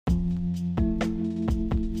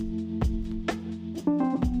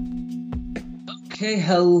Okay,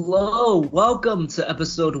 hello. Welcome to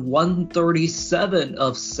episode 137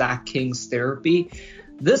 of Sack Kings Therapy.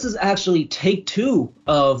 This is actually take two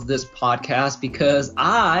of this podcast because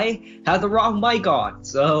I had the wrong mic on.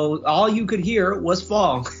 So all you could hear was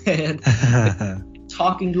Fong and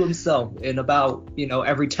talking to himself in about,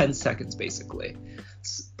 every 10 seconds basically.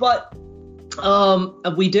 But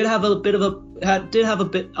we did have a bit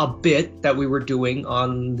that we were doing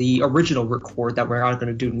on the original record that we're not going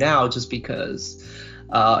to do now, just because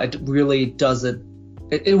it really doesn't.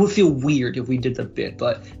 It would feel weird if we did the bit.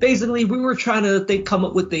 But basically, we were trying to come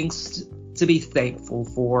up with things to be thankful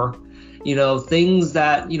for, things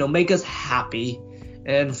that make us happy.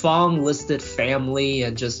 And Fong listed family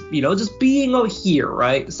and just being here,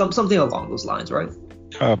 right? Something along those lines, right?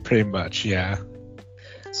 Pretty much, yeah.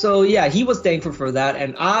 So yeah, he was thankful for that,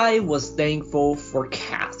 and I was thankful for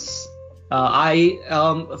cats.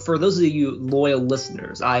 For those of you loyal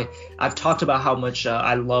listeners, I've talked about how much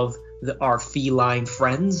I love our feline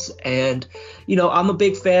friends, and I'm a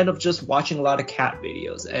big fan of just watching a lot of cat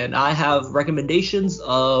videos, and I have recommendations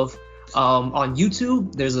of on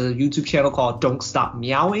YouTube. There's a YouTube channel called Don't Stop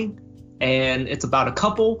Meowing, and it's about a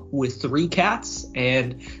couple with 3 cats,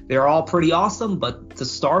 and they're all pretty awesome. But the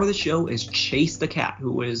star of the show is Chase the cat,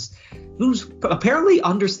 who's apparently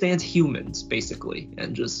understands humans basically,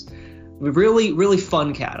 and just really, really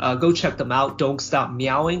fun cat. Go check them out. Don't Stop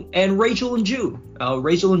Meowing. And Rachel and June.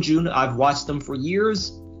 I've watched them for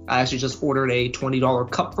years. I actually just ordered a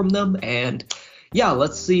 $20 cup from them, and yeah,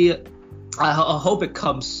 let's see. I hope it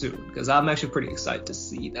comes soon because I'm actually pretty excited to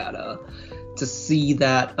see that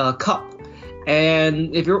cup.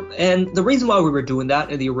 And the reason why we were doing that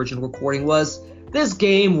in the original recording was this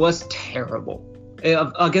game was terrible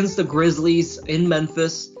against the Grizzlies in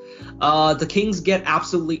Memphis. The Kings get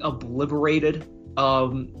absolutely obliterated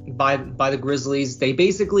by the Grizzlies. They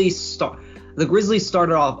basically the Grizzlies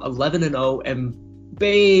started off 11-0 and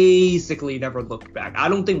basically never looked back. I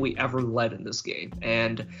don't think we ever led in this game.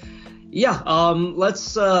 And yeah, let's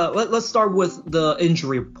start with the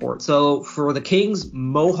injury report. So for the Kings,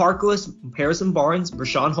 Mo Harkless, Harrison Barnes,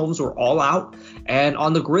 Rashawn Holmes were all out, and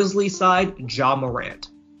on the Grizzlies side, Ja Morant.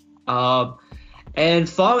 And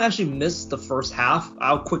Fong actually missed the first half.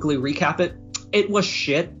 I'll quickly recap it. It was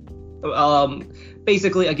shit.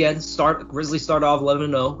 Basically, again, Grizzlies started off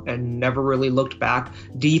 11-0 and never really looked back.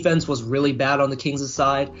 Defense was really bad on the Kings'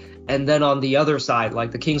 side. And then on the other side,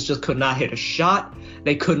 the Kings just could not hit a shot.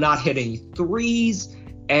 They could not hit any threes.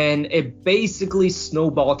 And it basically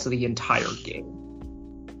snowballed to the entire game.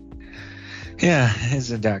 Yeah,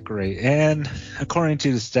 isn't that great? And according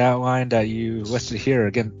to the stat line that you listed here,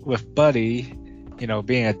 again, with Buddy,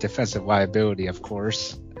 being a defensive liability, of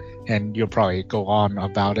course, and you'll probably go on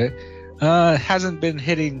about it, hasn't been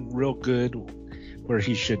hitting real good where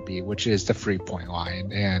he should be, which is the 3-point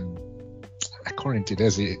line. And according to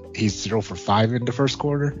this, he's 0 for 5 in the first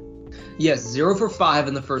quarter. Yes, 0 for 5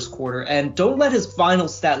 in the first quarter. And don't let his final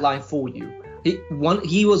stat line fool you.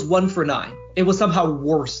 He was 1 for 9. It was somehow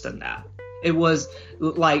worse than that. It was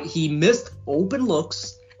he missed open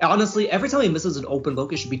looks. Honestly, every time he misses an open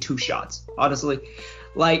look, it should be 2 shots. Honestly.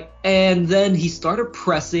 And then he started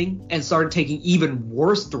pressing and started taking even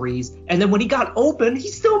worse threes. And then when he got open, he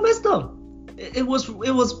still missed them. It was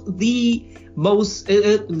the most,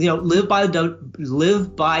 live by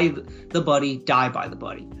the buddy, die by the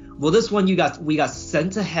buddy. Well, this one we got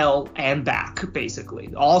sent to hell and back,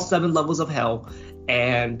 basically. All 7 levels of hell.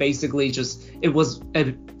 And basically it was a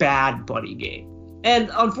bad buddy game.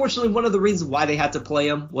 And unfortunately, one of the reasons why they had to play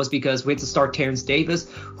him was because we had to start Terrence Davis,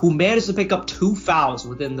 who managed to pick up 2 fouls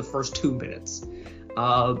within the first 2 minutes.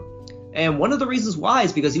 And one of the reasons why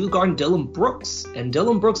is because he was guarding Dillon Brooks, and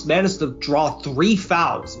Dillon Brooks managed to draw 3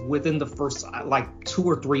 fouls within the first 2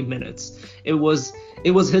 or 3 minutes. It was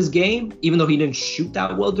his game, even though he didn't shoot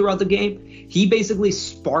that well throughout the game. He basically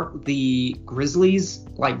sparked the Grizzlies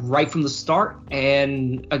right from the start,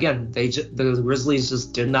 and again, the Grizzlies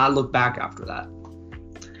just did not look back after that.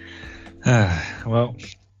 Well,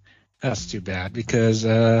 that's too bad because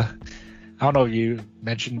I don't know if you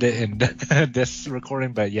mentioned it in this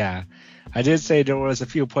recording, but yeah, I did say there was a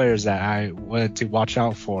few players that I wanted to watch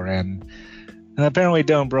out for, and apparently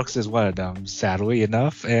Dillon Brooks is one of them, sadly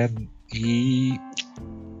enough, and he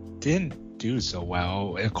didn't do so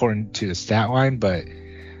well according to the stat line, but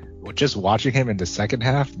just watching him in the second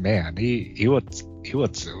half, man, he was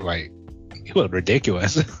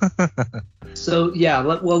ridiculous. So yeah,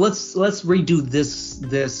 let's redo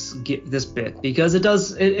this bit because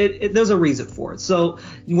there's a reason for it. So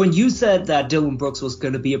when you said that Dillon Brooks was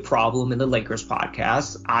going to be a problem in the Lakers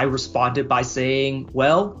podcast, I responded by saying,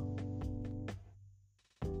 well,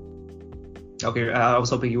 Okay, I was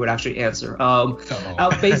hoping you would actually answer.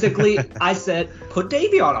 Basically, I said put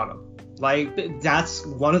Davion on him. Like, that's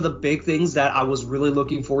one of the big things that I was really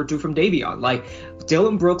looking forward to from Davion. Like,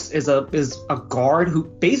 Dillon Brooks is a guard who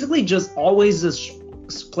basically just always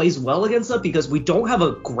just plays well against us because we don't have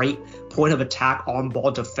a great point of attack on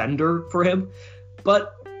ball defender for him.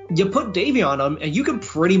 But you put Davion on him and you can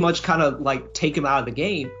pretty much kind of like take him out of the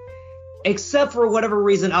game. Except for whatever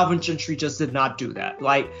reason, Alvin Gentry just did not do that.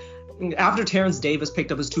 Like, after Terrence Davis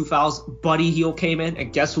picked up his 2 fouls, Buddy Hield came in,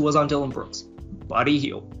 and guess who was on Dillon Brooks? Buddy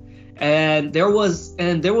Hield. And there was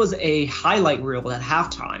a highlight reel at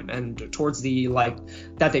halftime and towards the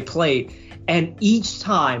that they played, and each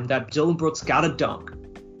time that Dillon Brooks got a dunk,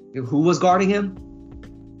 who was guarding him?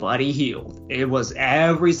 Buddy Hield. It was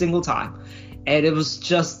every single time, and it was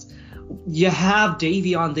just, you have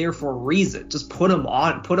Davion there for a reason. Just put him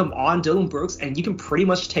on Dillon Brooks, and you can pretty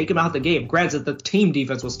much take him out of the game. Granted, the team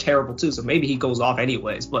defense was terrible too, so maybe he goes off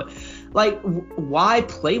anyways. But like, why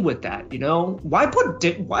play with that? You know, why put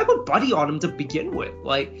Buddy on him to begin with?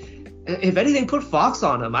 Like, if anything, put Fox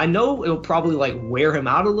on him. I know it'll probably like wear him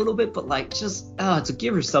out a little bit, but like, just to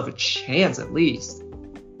give yourself a chance at least.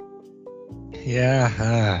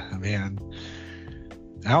 Yeah, man,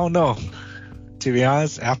 I don't know. To be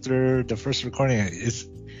honest, after the first recording, it's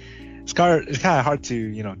kind of hard to,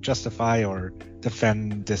 you know, justify or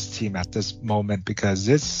defend this team at this moment because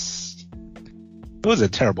it was a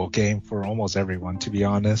terrible game for almost everyone, to be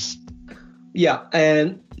honest. Yeah,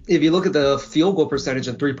 and if you look at the field goal percentage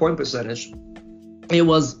and 3-point percentage, it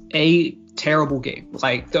was a terrible game.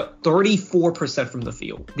 Like, 34% from the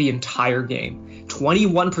field the entire game,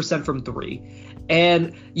 21% from 3.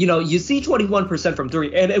 And, you know, you see 21% from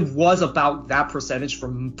 3, and it was about that percentage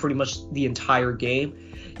from pretty much the entire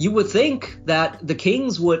game. You would think that the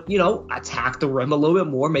Kings would, you know, attack the rim a little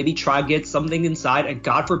bit more, maybe try to get something inside, and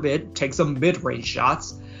God forbid, take some mid-range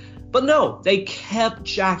shots. But no, they kept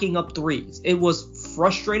jacking up threes. It was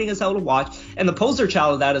frustrating as hell to watch. And the poster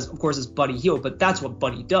child of that is, of course, is Buddy Hield, but that's what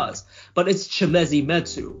Buddy does. But it's Chimezie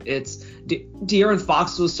Metu. It's De'Aaron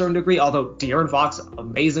Fox to a certain degree, although De'Aaron Fox,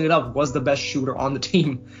 amazing enough, was the best shooter on the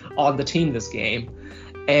team this game.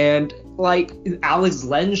 And like, Alex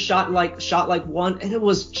Len shot like one, and it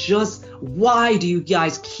was just, why do you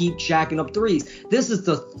guys keep jacking up threes? This is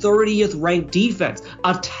the 30th ranked defense.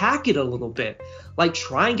 Attack it a little bit. Like,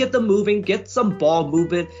 try and get them moving, get some ball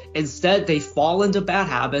movement. Instead, they fall into bad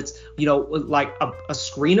habits, you know, like a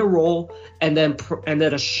screen and roll, and then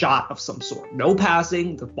a shot of some sort. No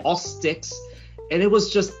passing, the ball sticks, and it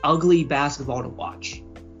was just ugly basketball to watch.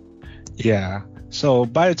 Yeah. So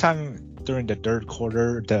by the time during the third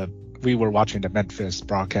quarter, we were watching the Memphis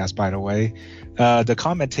broadcast, by the way, the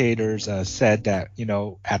commentators said that, you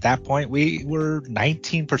know, at that point we were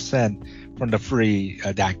 19% from the free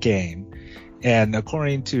that game. And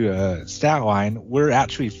according to Statline, we're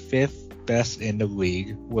actually 5th best in the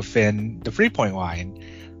league within the 3-point line.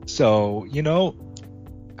 So, you know,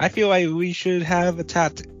 I feel like we should have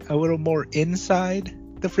attacked a little more inside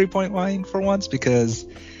the 3-point line for once, because,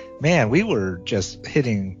 man, we were just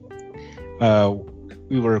hitting,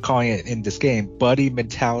 we were calling it in this game, buddy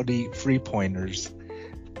mentality 3-pointers,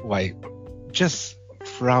 like, just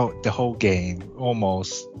throughout the whole game,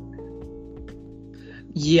 almost.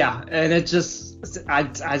 Yeah, and it just, I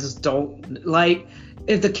just don't, like,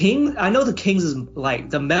 if the Kings, I know the Kings is, like,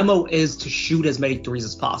 the memo is to shoot as many threes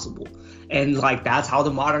as possible. And, like, that's how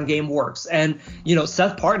the modern game works. And, you know,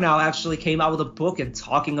 Seth Partnow actually came out with a book and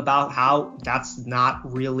talking about how that's not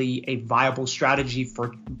really a viable strategy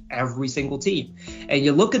for every single team. And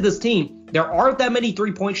you look at this team, there aren't that many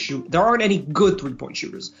there aren't any good 3-point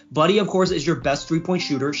shooters. Buddy, of course, is your best 3-point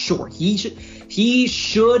shooter. Sure, he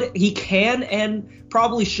can and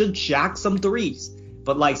probably should jack some threes.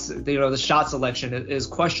 But, like, you know, the shot selection is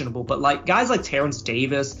questionable. But, like, guys like Terrence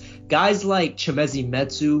Davis, guys like Chimezie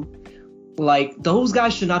Metu, like, those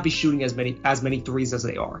guys should not be shooting as many threes as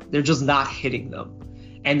they are. They're just not hitting them.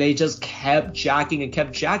 And they just kept jacking.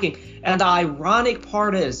 And the ironic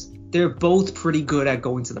part is they're both pretty good at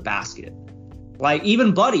going to the basket. Like,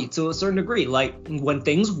 even Buddy, to a certain degree, like, when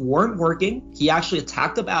things weren't working, he actually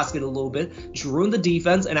attacked the basket a little bit, drew in the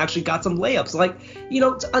defense, and actually got some layups. Like, you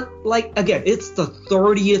know, like, again, it's the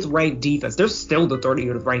 30th ranked defense. They're still the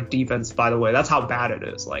 30th ranked defense, by the way. That's how bad it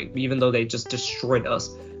is. Like, even though they just destroyed us,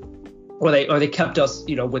 or they kept us,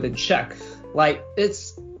 you know, within check. Like,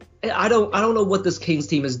 it's, I don't know what this Kings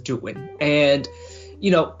team is doing. And,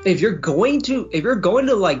 you know, if you're going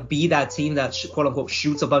to like be that team that quote unquote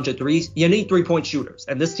shoots a bunch of threes, you need 3-point shooters,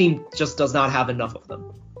 and this team just does not have enough of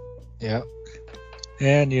them. Yeah.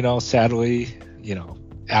 And, you know, sadly, you know,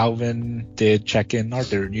 Alvin did check in our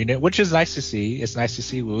third unit, which is nice to see. It's nice to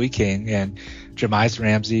see Louis King and Jamize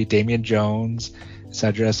Ramsey, Damian Jones,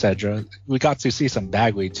 etc., etc. We got to see some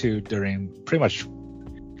Bagley too during pretty much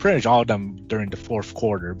all of them during the fourth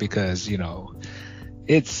quarter, because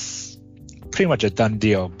it's pretty much a done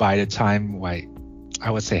deal by the time, like, I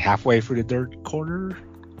would say halfway through the third quarter.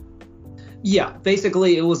 Yeah,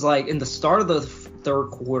 basically it was like in the start of the third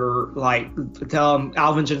quarter, like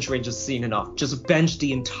Alvin Gentry had just seen enough. Just bench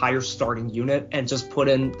the entire starting unit and just put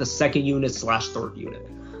in the second unit / third unit.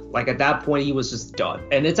 Like at that point, he was just done.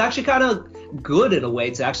 And it's actually kind of good in a way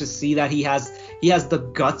to actually see that he has the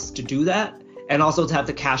guts to do that, and also to have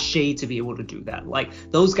the cachet to be able to do that. Like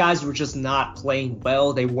those guys were just not playing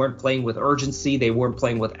well. They weren't playing with urgency. They weren't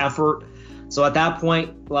playing with effort. So at that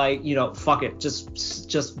point, like, fuck it,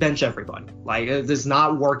 just bench everybody. Like it's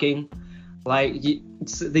not working. Like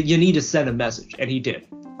you need to send a message, and he did.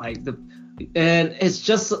 And it's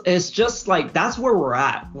just like that's where we're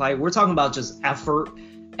at. Like we're talking about just effort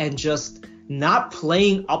and just not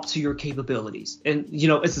playing up to your capabilities. And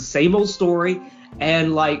it's the same old story.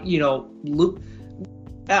 And like Luke,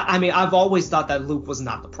 I mean, I've always thought that Luke was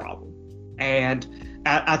not the problem. And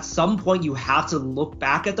at some point, you have to look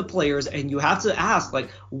back at the players and you have to ask, like,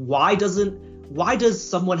 why does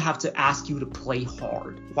someone have to ask you to play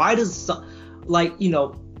hard? Why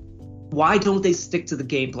don't they stick to the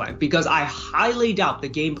game plan? Because I highly doubt the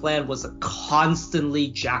game plan was to constantly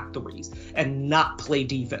jack threes and not play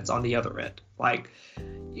defense on the other end. Like,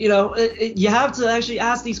 you have to actually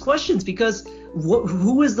ask these questions, because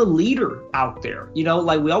who is the leader out there?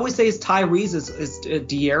 Like we always say it's Tyrese, is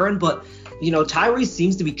De'Aaron, but Tyrese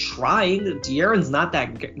seems to be trying. De'Aaron's not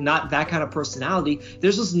that kind of personality.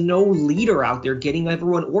 There's just no leader out there getting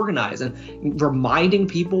everyone organized and reminding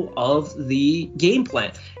people of the game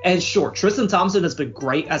plan. And sure, Tristan Thompson has been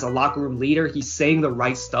great as a locker room leader. He's saying the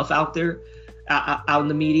right stuff out there, out in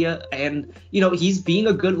the media, and he's being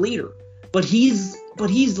a good leader. But he's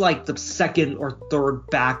like the second or third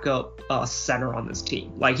backup center on this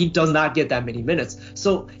team. Like he does not get that many minutes.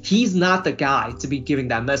 So he's not the guy to be giving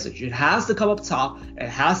that message. It has to come up top. It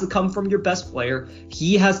has to come from your best player.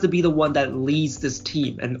 He has to be the one that leads this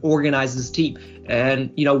team and organizes this team.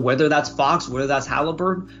 And, whether that's Fox, whether that's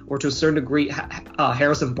Halliburton, or to a certain degree,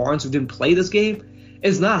 Harrison Barnes, who didn't play this game,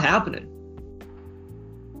 it's not happening.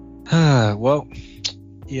 Well,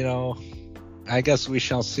 I guess we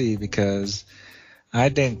shall see, because I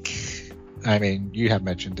think, I mean, you have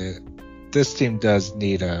mentioned it, this team does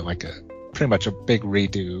need pretty much a big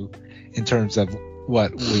redo in terms of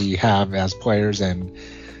what we have as players and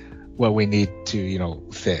what we need to,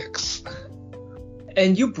 fix.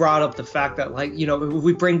 And you brought up the fact that, if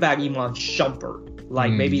we bring back Iman Shumpert,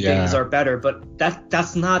 maybe things are better, but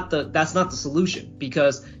that's not the solution,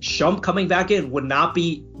 because Shump coming back in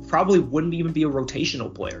probably wouldn't even be a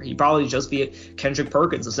rotational player. He'd probably just be a Kendrick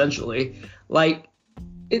Perkins, essentially.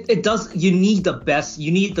 It does. You need the best. You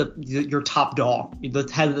need your top dog, the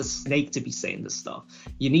head of the snake, to be saying this stuff.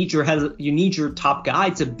 You need your top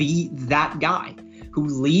guy to be that guy who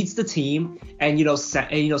leads the team and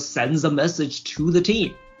sends a message to the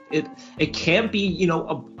team. It can't be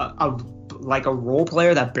a role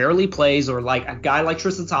player that barely plays, or like a guy like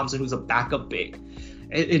Tristan Thompson who's a backup big.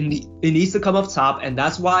 It needs to come up top, and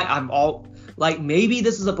that's why I'm all like, maybe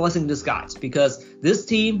this is a blessing in disguise, because this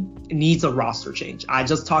team needs a roster change. I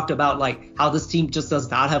just talked about how this team just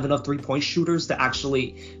does not have enough 3-point shooters to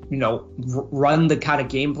actually, run the kind of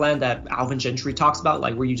game plan that Alvin Gentry talks about,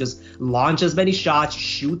 where you just launch as many shots,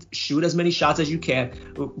 shoot as many shots as you can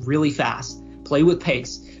really fast, play with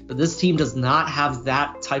pace. But this team does not have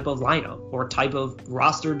that type of lineup or type of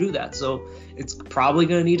roster to do that. So it's probably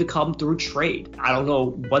going to need to come through trade. I don't know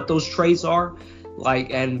what those trades are.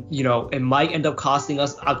 It might end up costing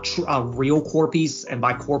us a real core piece. And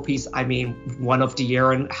by core piece, I mean one of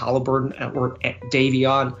De'Aaron, Halliburton, or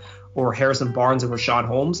Davion, or Harrison Barnes and Rashawn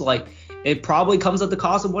Holmes. It probably comes at the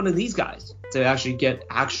cost of one of these guys to actually get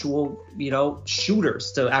actual,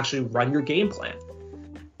 shooters to actually run your game plan.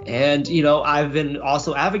 And, I've been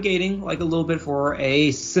also advocating a little bit for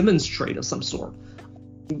a Simmons trade of some sort.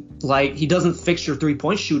 He doesn't fix your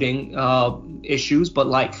 3-point shooting issues,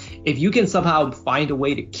 but if you can somehow find a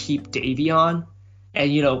way to keep Davion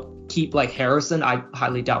and keep Harrison, I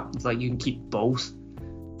highly doubt you can keep both.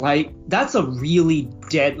 That's a really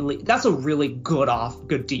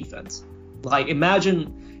good defense.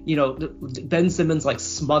 Imagine Ben Simmons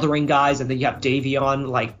smothering guys, and then you have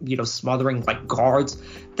Davion smothering guards.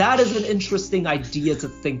 That is an interesting idea to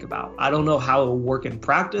think about. I don't know how it will work in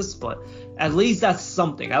practice, but at least that's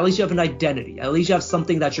something. At least you have an identity. At least you have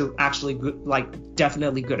something that you're actually good,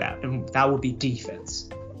 definitely good at, and that would be defense.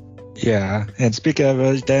 Yeah, and speaking of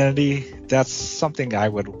identity, that's something I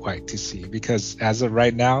would like to see, because as of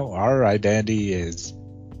right now, our identity is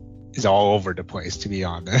all over the place, to be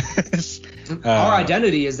honest. Our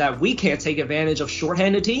identity is that we can't take advantage of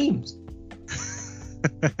shorthanded teams.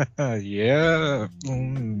 Yeah.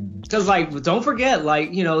 Because, like, don't forget,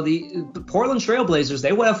 like, you know, the Portland Trailblazers,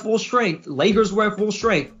 they were at full strength. Lakers were at full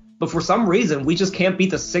strength. But for some reason, we just can't beat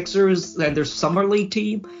the Sixers and their summer league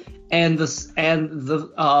team and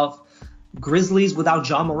the Grizzlies without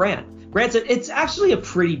John Morant. Granted, it's actually a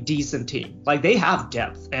pretty decent team. Like, they have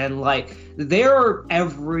depth, and like they're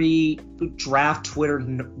every draft Twitter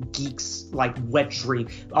geeks like wet dream.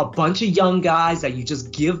 A bunch of young guys that you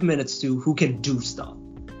just give minutes to who can do stuff.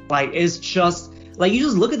 Like, it's just like, you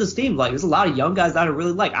just look at this team. Like, there's a lot of young guys that I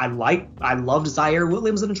really like. I loved Zaire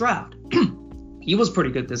Williams in the draft. He was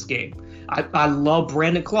pretty good this game. I love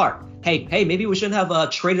Brandon Clark. Hey, maybe we shouldn't have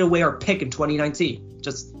traded away our pick in 2019.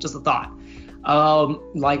 Just a thought.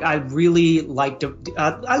 Like, I really liked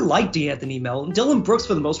I like D'Anthony Melton. Dylan Brooks,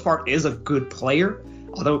 for the most part, is a good player.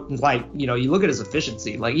 Although, like, you know, you look at his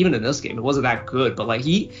efficiency, like, even in this game, it wasn't that good. But like,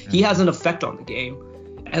 he has an effect on the game.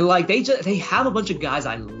 And like, they have a bunch of guys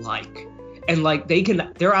I like, and like,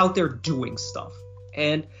 they're out there doing stuff.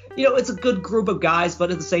 And you know, it's a good group of guys,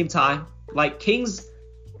 but at the same time, like, Kings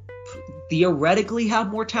theoretically have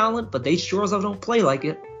more talent, but they sure as hell don't play like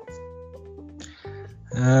it.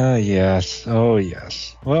 Yes. Oh,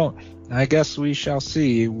 yes. Well, I guess we shall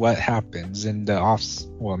see what happens in the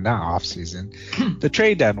not off season, the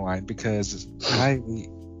trade deadline, because I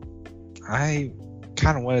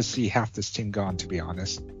kind of want to see half this team gone, to be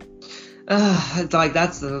honest. Like,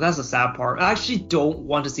 that's the sad part. I actually don't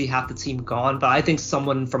want to see half the team gone, but I think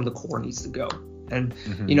someone from the core needs to go. And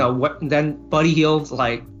you know, then Buddy Hield's,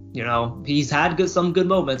 like, you know, he's had some good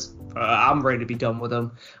moments. I'm ready to be done with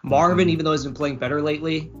him. Marvin, even though he's been playing better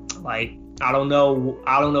lately, like, I don't know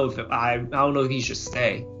if he should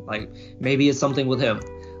stay. Like, maybe it's something with him.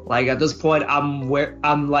 Like, at this point, I'm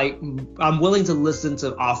willing to listen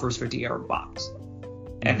to offers for De'Aaron Fox.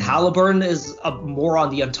 And Halliburton is more on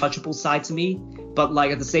the untouchable side to me. But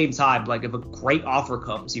like, at the same time, like, if a great offer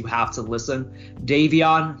comes, you have to listen.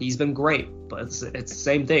 Davion, he's been great, but it's the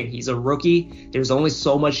same thing. He's a rookie. There's only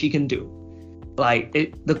so much he can do. Like,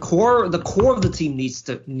 the core of the team needs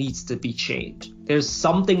to be changed. There's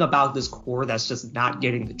something about this core that's just not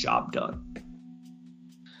getting the job done.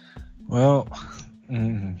 Well,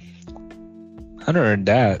 other than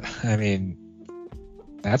that, I mean,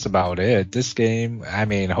 that's about it. This game, I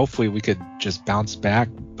mean, hopefully we could just bounce back,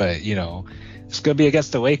 but you know, it's gonna be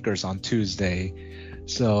against the Lakers on Tuesday,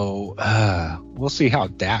 so we'll see how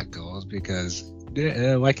that goes, because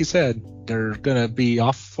like you said, they're gonna be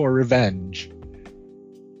off for revenge.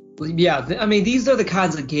 Yeah, I mean, these are the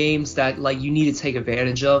kinds of games that, like, you need to take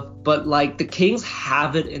advantage of, but like, the Kings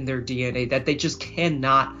have it in their DNA that they just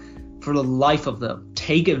cannot, for the life of them,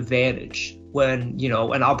 take advantage when, you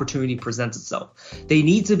know, an opportunity presents itself. They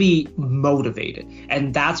need to be motivated,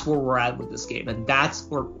 and that's where we're at with this game, and that's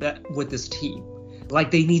where with this team.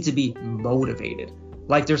 Like, they need to be motivated,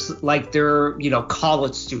 like they're you know,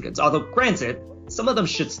 college students. Although, granted, some of them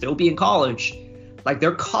should still be in college. Like,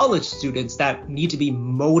 they're college students that need to be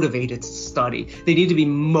motivated to study. They need to be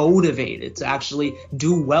motivated to actually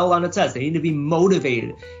do well on a test. They need to be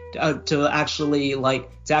motivated to actually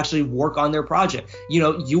work on their project. You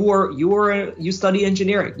know, you study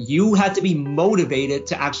engineering. You had to be motivated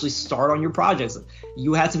to actually start on your projects.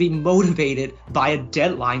 You had to be motivated by a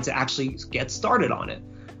deadline to actually get started on it.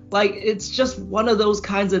 Like, it's just one of those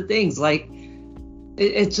kinds of things. Like,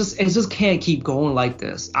 it just can't keep going like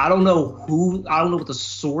this. I don't know what the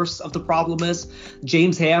source of the problem is.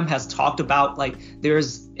 James Ham has talked about, like,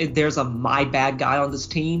 there's a my bad guy on this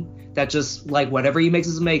team that just, like, whenever he makes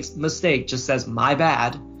his mistake, just says my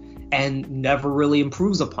bad and never really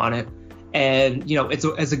improves upon it. And, you know,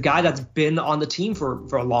 it's a guy that's been on the team for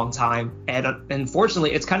a long time, and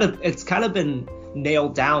unfortunately it's kind of been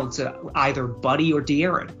nailed down to either Buddy or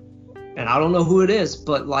De'Aaron. And I don't know who it is,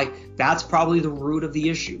 but like, that's probably the root of the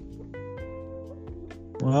issue.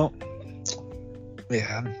 Well,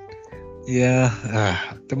 yeah.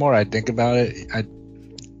 The more I think about it,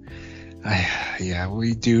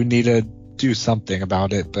 we do need to do something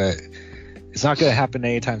about it, but it's not going to happen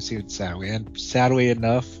anytime soon, sadly. And sadly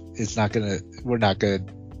enough, we're not going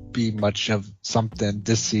to be much of something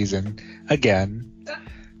this season again.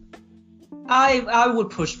 I would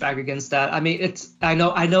push back against that. I mean, I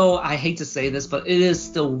know I hate to say this, but it is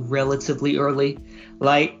still relatively early.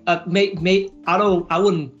 Like, I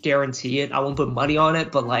wouldn't guarantee it. I won't put money on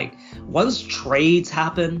it, but like, once trades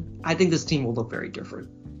happen, I think this team will look very different.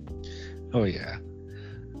 Oh yeah.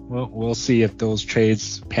 we'll see if those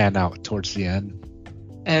trades pan out towards the end.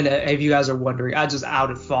 And if you guys are wondering, I just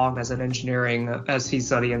outed Fong as as he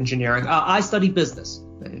studied engineering. I study business.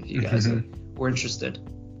 If you guys were interested,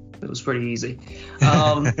 it was pretty easy.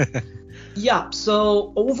 Yeah.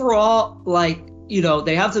 So overall, like, you know,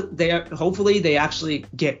 hopefully they actually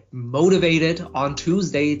get motivated on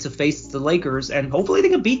Tuesday to face the Lakers, and hopefully they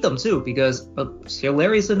can beat them too, because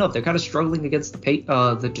hilarious enough, they're kind of struggling against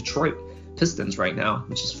the Detroit Pistons right now,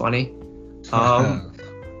 which is funny.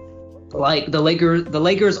 Like the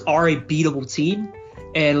Lakers are a beatable team,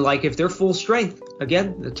 and like if they're full strength,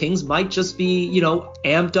 again, the Kings might just be, you know,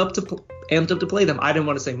 amped up to play them. I didn't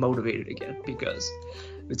want to say motivated again because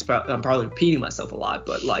I'm probably repeating myself a lot,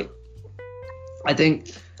 but like I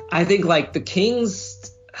think like the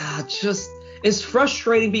Kings just it's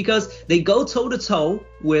frustrating because they go toe to toe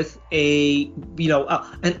with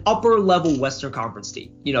an upper level Western Conference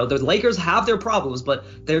team. You know, the Lakers have their problems,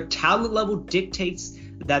 but their talent level dictates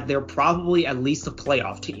that they're probably at least a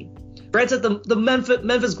playoff team. Granted, the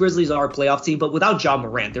Memphis Grizzlies are a playoff team, but without John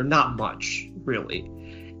Morant, they're not much, really.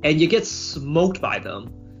 And you get smoked by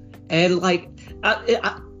them. And, like,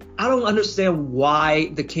 I don't understand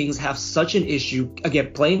why the Kings have such an issue,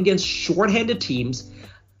 again, playing against shorthanded teams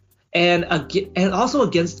and also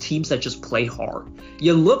against teams that just play hard.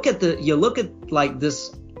 You look at like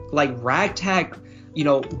this, like, ragtag, you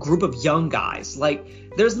know, group of young guys. Like,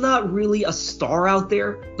 there's not really a star out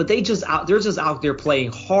there, but they're just out there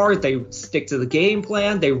playing hard. They stick to the game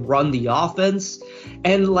plan. They run the offense.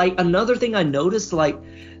 And like another thing I noticed, like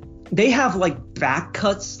they have like back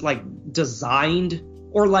cuts like designed,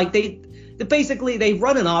 or like they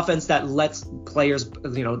run an offense that lets players,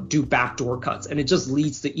 you know, do backdoor cuts, and it just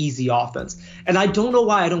leads to easy offense. And I don't know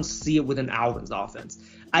why I don't see it within Alvin's offense.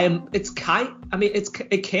 It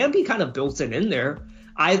can be kind of built in there.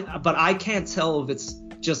 But I can't tell if it's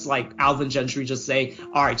just like Alvin Gentry just say,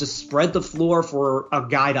 all right, just spread the floor for a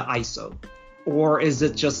guy to ISO, or is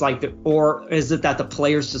it that the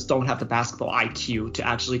players just don't have the basketball IQ to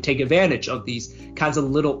actually take advantage of these kinds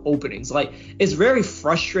of little openings? Like, it's very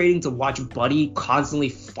frustrating to watch Buddy constantly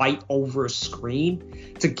fight over a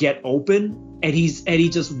screen to get open, and he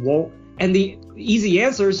just won't. And the easy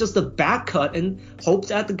answer is just a back cut and hope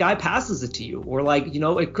that the guy passes it to you, or like, you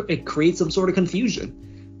know, it creates some sort of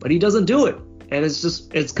confusion, but he doesn't do it. And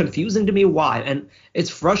it's confusing to me why. And it's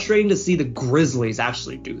frustrating to see the Grizzlies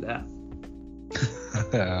actually do that.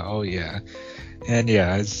 Oh, yeah. And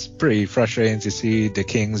yeah, it's pretty frustrating to see the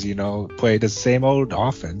Kings, you know, play the same old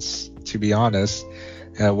offense, to be honest,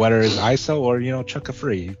 whether it's ISO or, you know, chuck a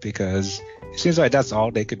free, because it seems like that's all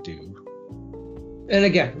they could do. And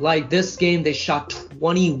again, like this game, they shot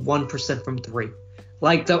 21% from three.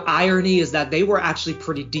 Like, the irony is that they were actually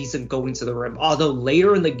pretty decent going to the rim. Although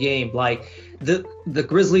later in the game, like the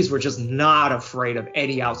Grizzlies were just not afraid of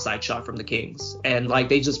any outside shot from the Kings. And like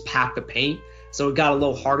they just packed the paint. So it got a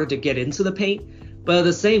little harder to get into the paint. But at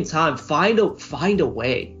the same time, find a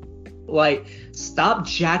way. Like, stop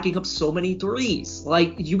jacking up so many threes.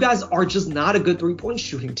 Like, you guys are just not a good 3-point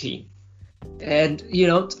shooting team. And, you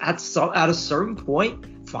know, at a certain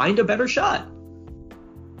point, find a better shot.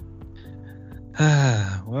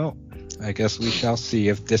 Well, I guess we shall see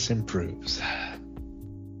if this improves.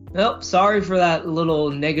 Well, sorry for that little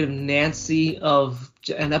negative Nancy of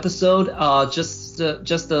an episode. Just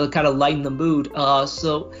to kind of lighten the mood.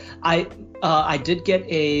 So I did get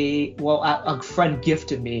a friend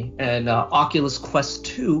gifted me an Oculus Quest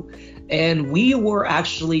 2, and we were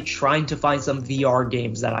actually trying to find some VR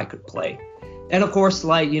games that I could play. And of course,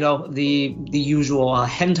 like, you know, the usual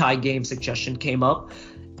hentai game suggestion came up.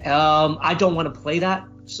 I don't want to play that,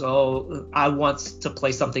 so I want to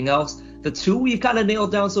play something else. The two we've kind of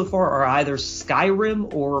nailed down so far are either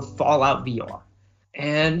Skyrim or Fallout VR.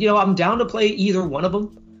 And, you know, I'm down to play either one of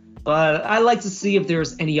them, but I'd like to see if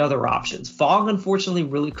there's any other options. Fog, unfortunately,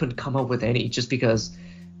 really couldn't come up with any, just because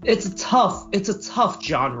it's a tough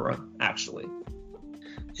genre, actually.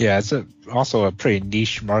 Yeah, it's also a pretty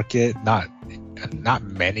niche market. Not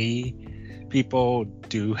many people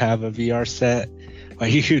do have a VR set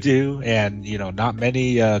like you do, and you know, not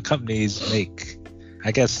many companies make,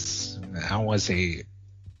 I guess, I don't want to say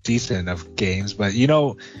decent of games, but you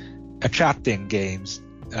know, attracting games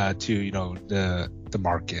to, you know, the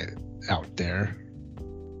market out there.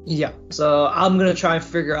 Yeah, so I'm gonna try and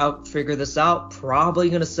figure this out. Probably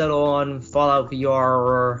gonna settle on Fallout VR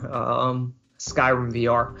or Skyrim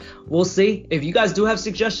VR. We'll see. If you guys do have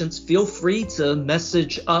suggestions, feel free to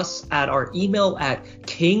message us at our email at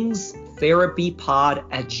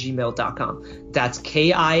kingstherapypod@gmail.com. That's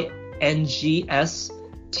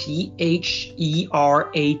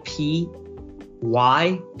KINGSTHERAPY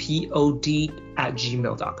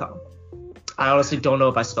YPOD@gmail.com. I honestly don't know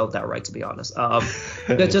if I spelled that right, to be honest.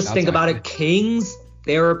 Just think about it. King's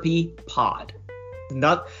Therapy Pod.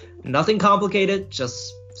 Nothing complicated.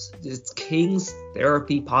 Just it's King's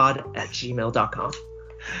Therapy Pod@gmail.com.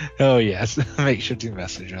 Oh yes, make sure to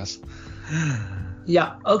message us.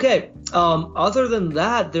 Yeah. Okay. Other than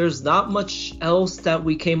that, there's not much else that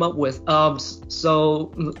we came up with.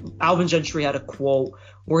 So Alvin Gentry had a quote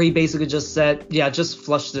where he basically just said, "Yeah, just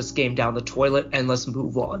flush this game down the toilet and let's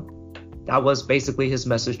move on." That was basically his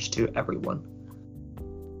message to everyone.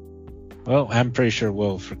 Well, I'm pretty sure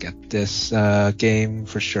we'll forget this game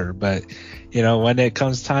for sure. But, when it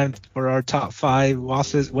comes time for our top 5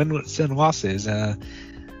 losses, wins and losses,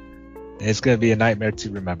 it's going to be a nightmare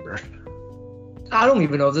to remember. I don't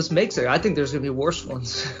even know if this makes it. I think there's going to be worse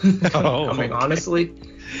ones coming, honestly.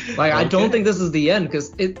 I don't think this is the end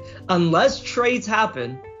because unless trades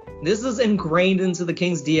happen, this is ingrained into the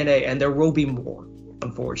Kings' DNA and there will be more,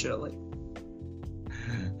 unfortunately.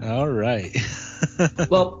 All right.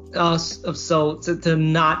 Well, so to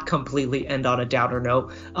not completely end on a downer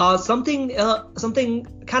note, something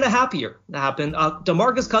kind of happier happened.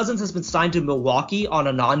 DeMarcus Cousins has been signed to Milwaukee on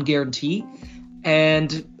a non-guarantee,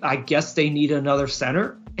 and I guess they need another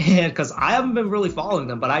center. And because I haven't been really following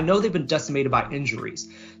them, but I know they've been decimated by injuries,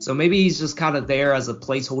 so maybe he's just kind of there as a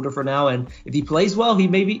placeholder for now. And if he plays well,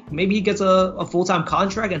 maybe he gets a full-time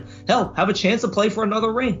contract and hell, have a chance to play for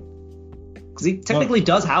another ring. Because he technically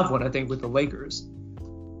does have one, I think, with the Lakers.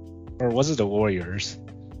 Or was it the Warriors?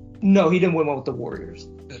 No, he didn't win one with the Warriors.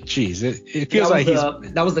 Jeez, it feels like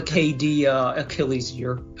that was the KD Achilles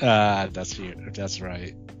year. That's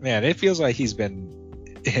right. Man, it feels like he's been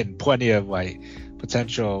in plenty of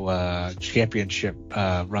potential championship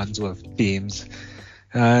runs with teams.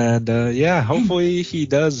 And hopefully he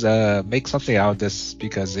does make something out of this,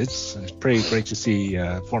 because it's pretty great to see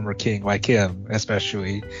former King like him,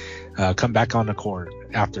 especially, come back on the court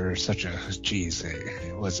after such a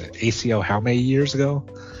was it ACL how many years ago?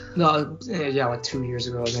 No, yeah, like 2 years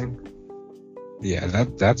ago, I think. Yeah,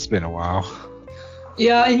 that's been a while.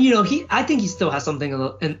 Yeah, and I think he still has something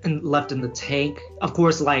left in the tank. Of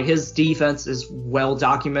course, his defense is well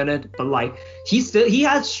documented, but he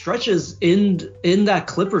had stretches in that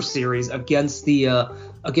Clippers series against the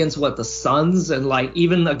Suns and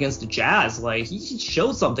even against the Jazz. He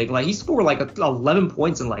showed something. He scored 11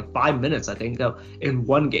 points in 5 minutes, I think, in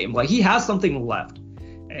one game. He has something left,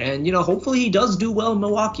 and hopefully he does do well in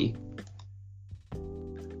Milwaukee.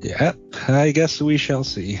 Yeah, I guess we shall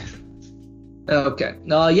see. Okay.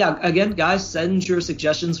 Again, guys, send your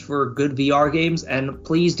suggestions for good VR games, and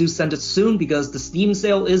please do send it soon because the Steam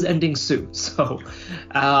sale is ending soon. So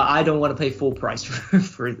I don't want to pay full price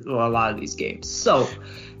for a lot of these games. So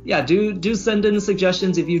yeah, do send in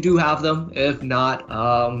suggestions if you do have them. If not,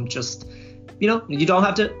 just you don't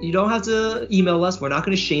have to email us. We're not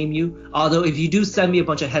going to shame you. Although if you do send me a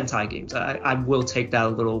bunch of hentai games, I will take that a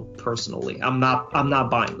little personally. I'm not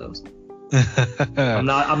buying those. I'm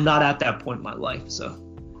not at that point in my life, so.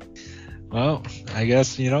 Well, I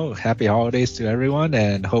guess, happy holidays to everyone,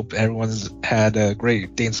 and hope everyone's had a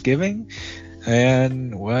great Thanksgiving.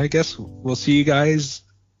 And well, I guess we'll see you guys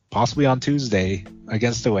possibly on Tuesday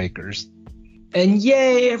against the Lakers. And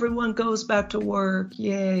yay, everyone goes back to work.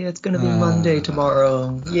 Yay, it's gonna be Monday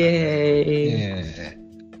tomorrow. Yay. Yeah.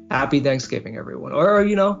 Happy Thanksgiving, everyone. Or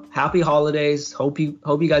happy holidays. Hope you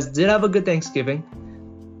guys did have a good Thanksgiving.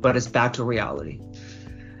 But it's back to reality.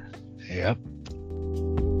 Yep.